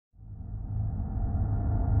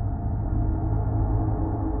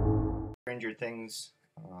Stranger Things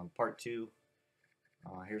Part 2.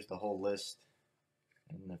 Here's the whole list.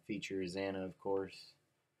 And the feature is Anna, of course.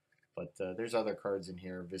 But there's other cards in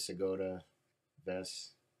here. Visigoda,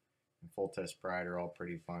 Ves, and Full Test Pride are all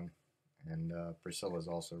pretty fun. And Priscilla's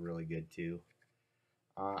also really good too.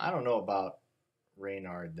 I don't know about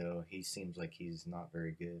Reynard though. He seems like he's not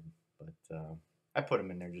very good. But I put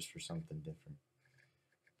him in there just for something different.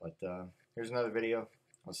 But here's another video.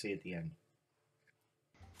 I'll see you at the end.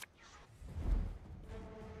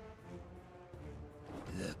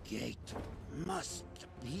 The gate must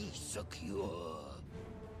be secure.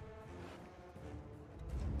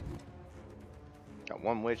 Got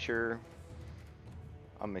one Witcher,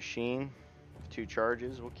 a machine, 2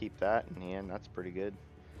 charges. We'll keep that in hand. That's pretty good.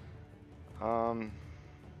 I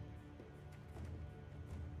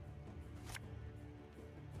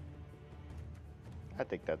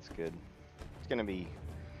think that's good. It's gonna be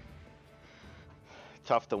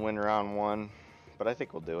tough to win round 1, but I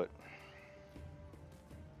think we'll do it.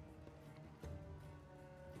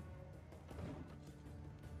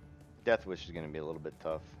 Death Wish is gonna be a little bit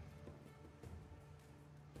tough.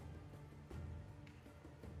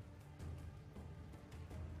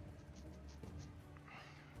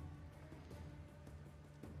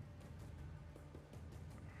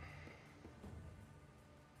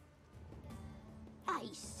 I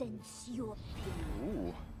sense your fear.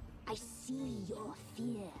 Ooh. I see your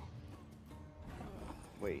fear.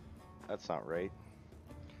 Wait, that's not right.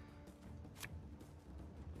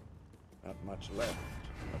 Not much left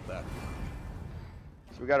of that.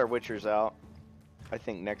 So we got our Witchers out. I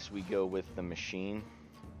think next we go with the machine.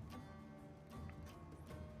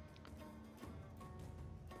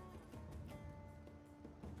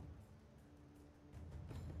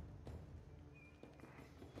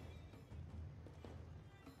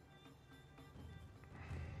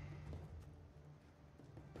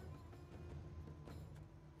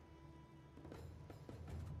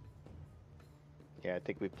 Yeah, I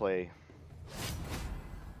think we play.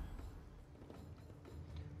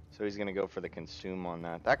 So he's gonna go for the consume on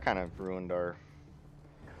that. That kind of ruined our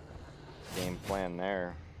game plan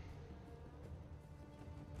there.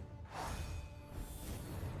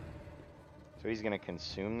 So he's gonna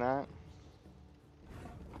consume that.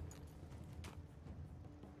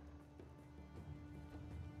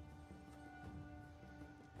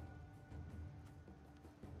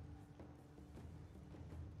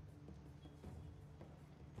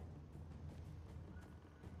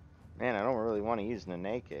 Man, I don't really want to use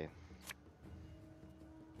Naneke.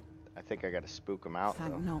 I think I got to spook him out, Thank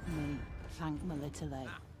though. not me, thank Melitele.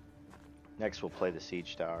 Next, we'll play the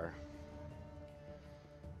Siege Tower.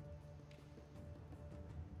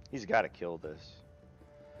 He's got to kill this.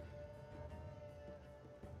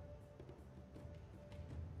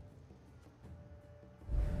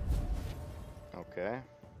 Okay.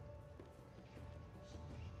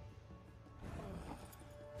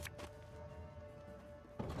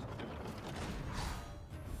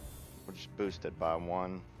 We'll just boost it by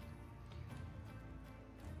 1.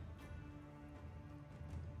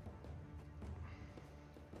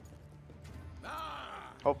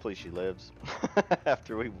 Hopefully she lives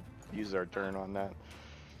after we use our turn on that.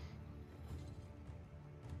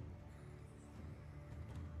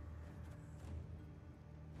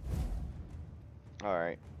 All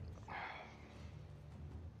right.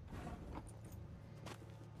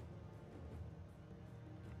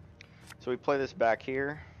 So we play this back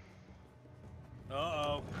here.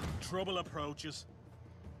 Uh-oh. Trouble approaches.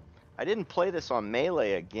 I didn't play this on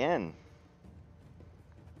melee again.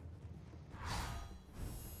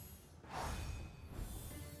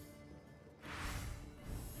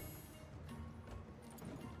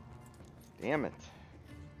 Damn it.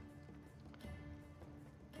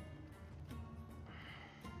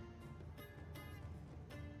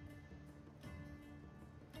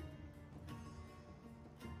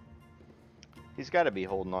 He's got to be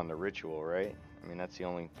holding on to Ritual, right? I mean, that's the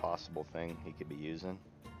only possible thing he could be using.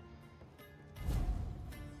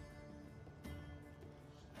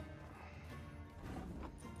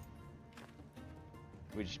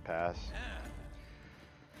 We just pass.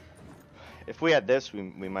 If we had this, we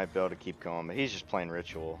might be able to keep going, but he's just playing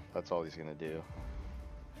Ritual. That's all he's going to do.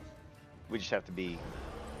 We just have to be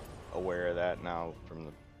aware of that now from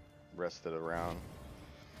the rest of the round.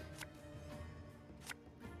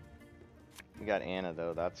 We got Anna,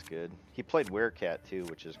 though. That's good. He played Werecat, too,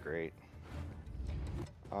 which is great.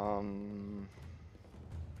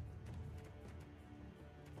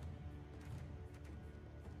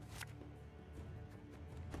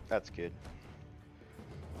 That's good.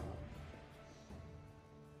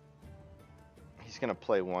 He's gonna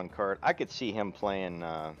play one card. I could see him playing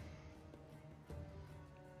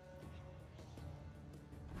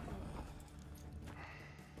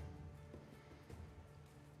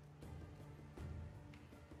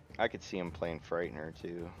I could see him playing Frightener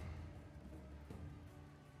too.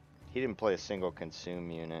 He didn't play a single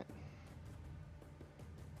consume unit.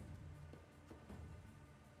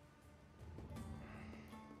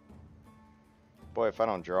 Boy, if I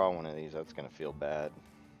don't draw one of these, that's gonna feel bad.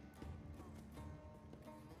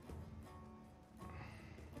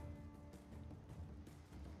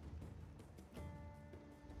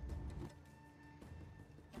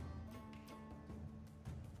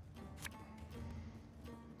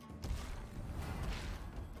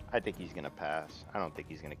 I think he's gonna pass. I don't think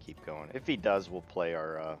he's gonna keep going. If he does, we'll play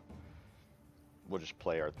our we'll just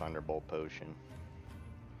play our Thunderbolt potion.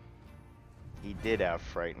 He did have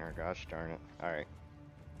Frightener, gosh darn it. Alright.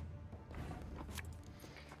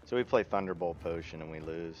 So we play Thunderbolt potion and we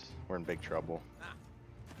lose. We're in big trouble.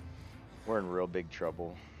 We're in real big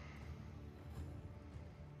trouble.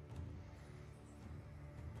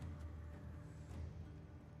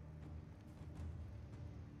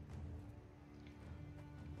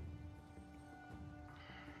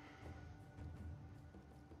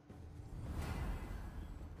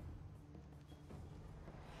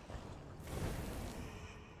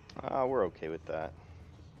 We're okay with that.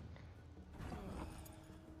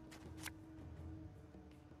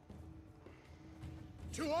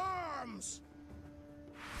 To arms!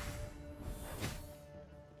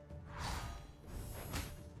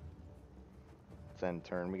 It's end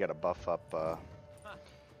turn. We gotta buff up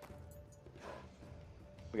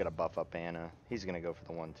Anna. He's gonna go for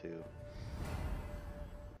the 1-2.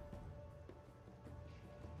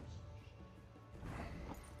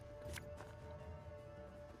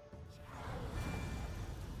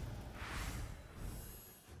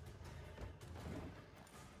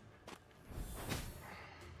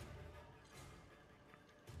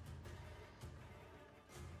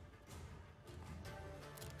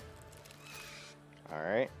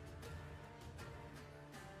 Alright.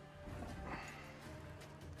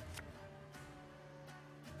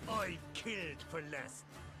 I killed for less.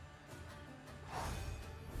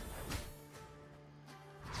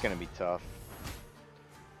 It's gonna be tough.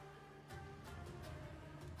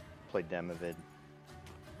 Play Demavend.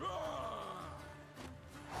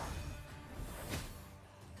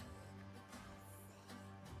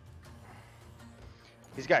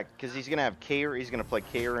 He's got, cause he's gonna have Kair, he's gonna play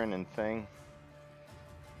Kairin and Thing.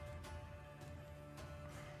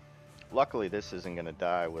 Luckily, this isn't gonna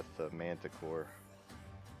die with the Manticore.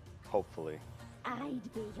 Hopefully.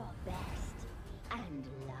 I'd be your best and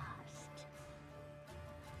last.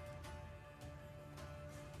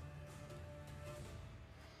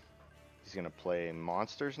 He's gonna play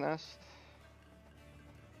Monster's Nest.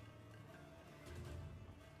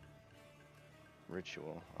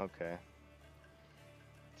 Ritual, okay.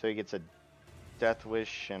 So he gets a Death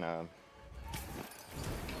Wish and a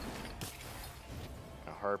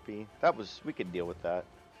Harpy. That was, we could deal with that.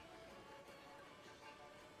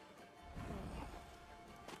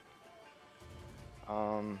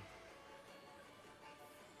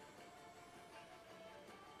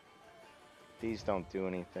 These don't do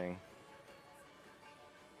anything.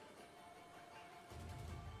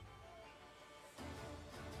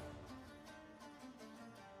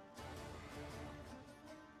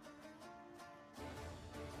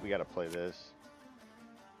 We gotta play this.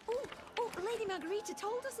 Oh, Lady Margarita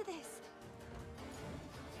told us of this.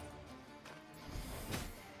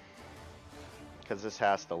 Because this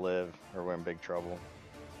has to live, or we're in big trouble.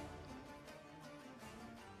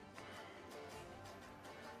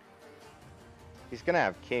 He's gonna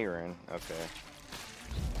have Kairin. Okay.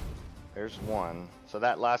 There's one. So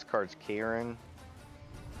that last card's Kairin.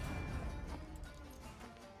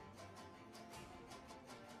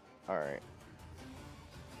 Alright.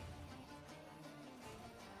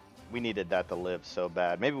 We needed that to live so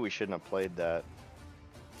bad. Maybe we shouldn't have played that.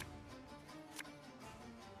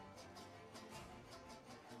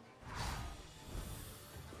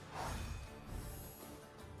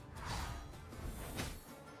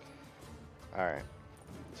 Alright.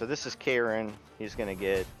 So this is Kairin. He's going to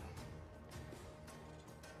get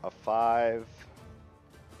a 5.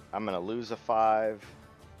 I'm going to lose a 5.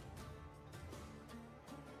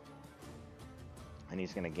 And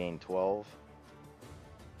he's going to gain 12.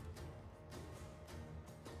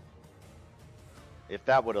 If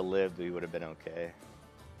that would have lived, we would have been okay.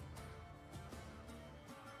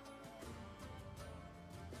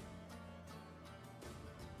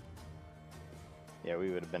 Yeah,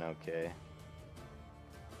 we would have been okay.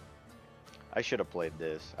 I should have played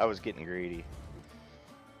this. I was getting greedy.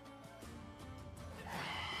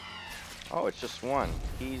 Oh, it's just one.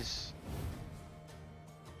 He's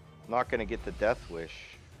not going to get the Death Wish.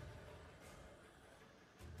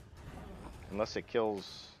 Unless it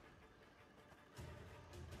kills...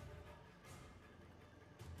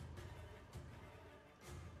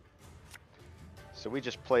 So we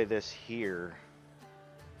just play this here.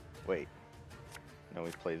 Wait. No,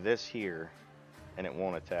 we play this here, and it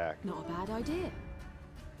won't attack. Not a bad idea.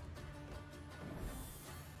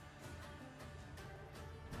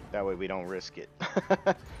 That way we don't risk it.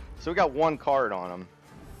 So we got one card on him.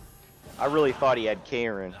 I really thought he had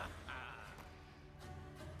Karen.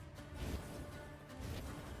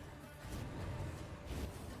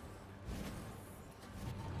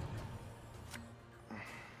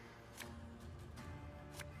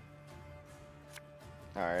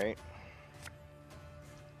 Alright.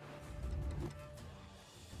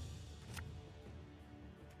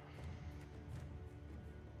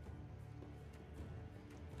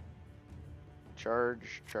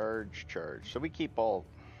 Charge, charge, charge. So we keep all...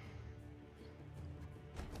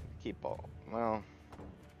 Well...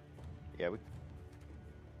 Yeah, we...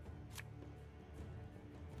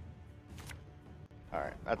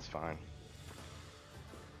 Alright, that's fine.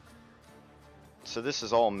 So this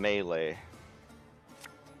is all melee.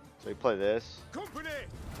 So we play this. Company,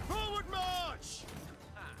 forward march!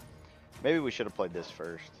 Maybe we should have played this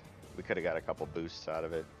first. We could have got a couple boosts out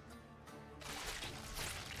of it.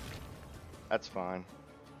 That's fine.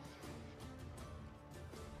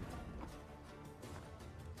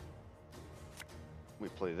 We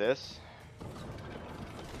play this.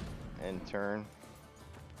 End turn.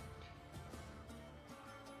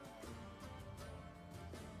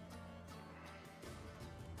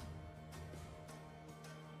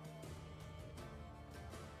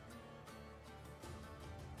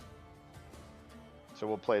 So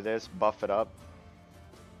we'll play this, buff it up,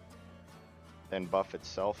 then buff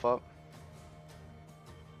itself up.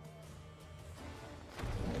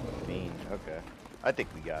 Fiend, okay. I think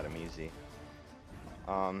we got him easy.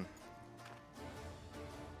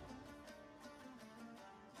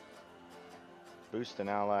 Boost an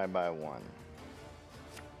ally by 1.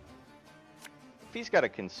 If he's got to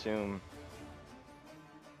consume...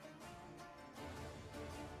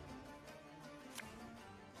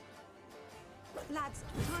 Lads,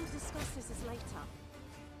 time to discuss this is later.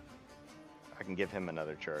 I can give him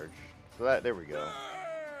another charge. So that, there we go.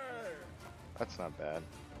 That's not bad.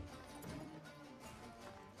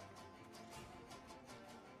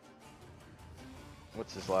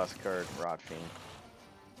 What's his last card? Rot Fiend.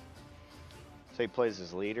 So he plays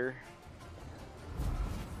his leader.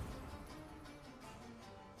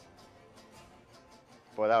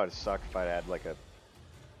 Boy, that would have sucked if I'd had like a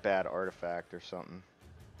bad artifact or something.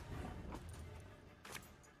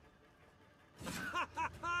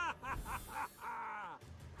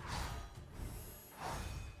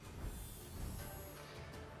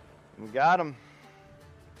 We got him.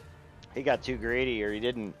 He got too greedy, or he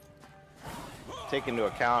didn't take into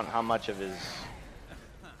account how much of his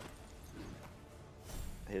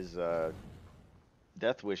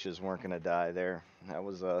death wishes weren't gonna die there. That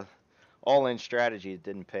was a all-in strategy. It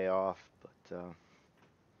didn't pay off, but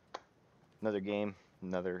another game,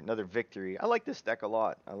 another victory. I like this deck a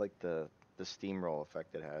lot. I like the steamroll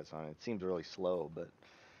effect it has on it. It seems really slow, but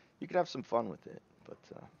you can have some fun with it. But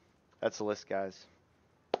that's the list, guys.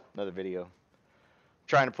 Another video. I'm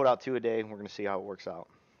trying to put out 2 a day. We're gonna see how it works out.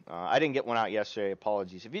 I didn't get one out yesterday.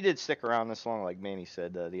 Apologies. If you did stick around this long, like Manny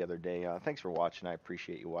said the other day, thanks for watching. I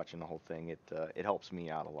appreciate you watching the whole thing. It helps me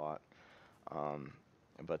out a lot.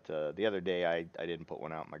 But the other day I didn't put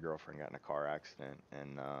one out. My girlfriend got in a car accident,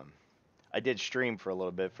 and I did stream for a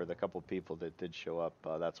little bit for the couple people that did show up.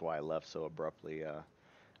 That's why I left so abruptly.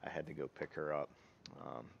 I had to go pick her up.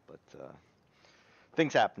 But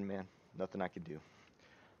things happen, man. Nothing I could do.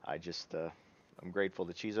 I just I'm grateful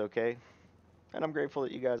that she's okay. And I'm grateful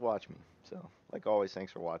that you guys watch me. So, like always,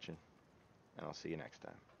 thanks for watching. And I'll see you next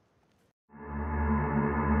time.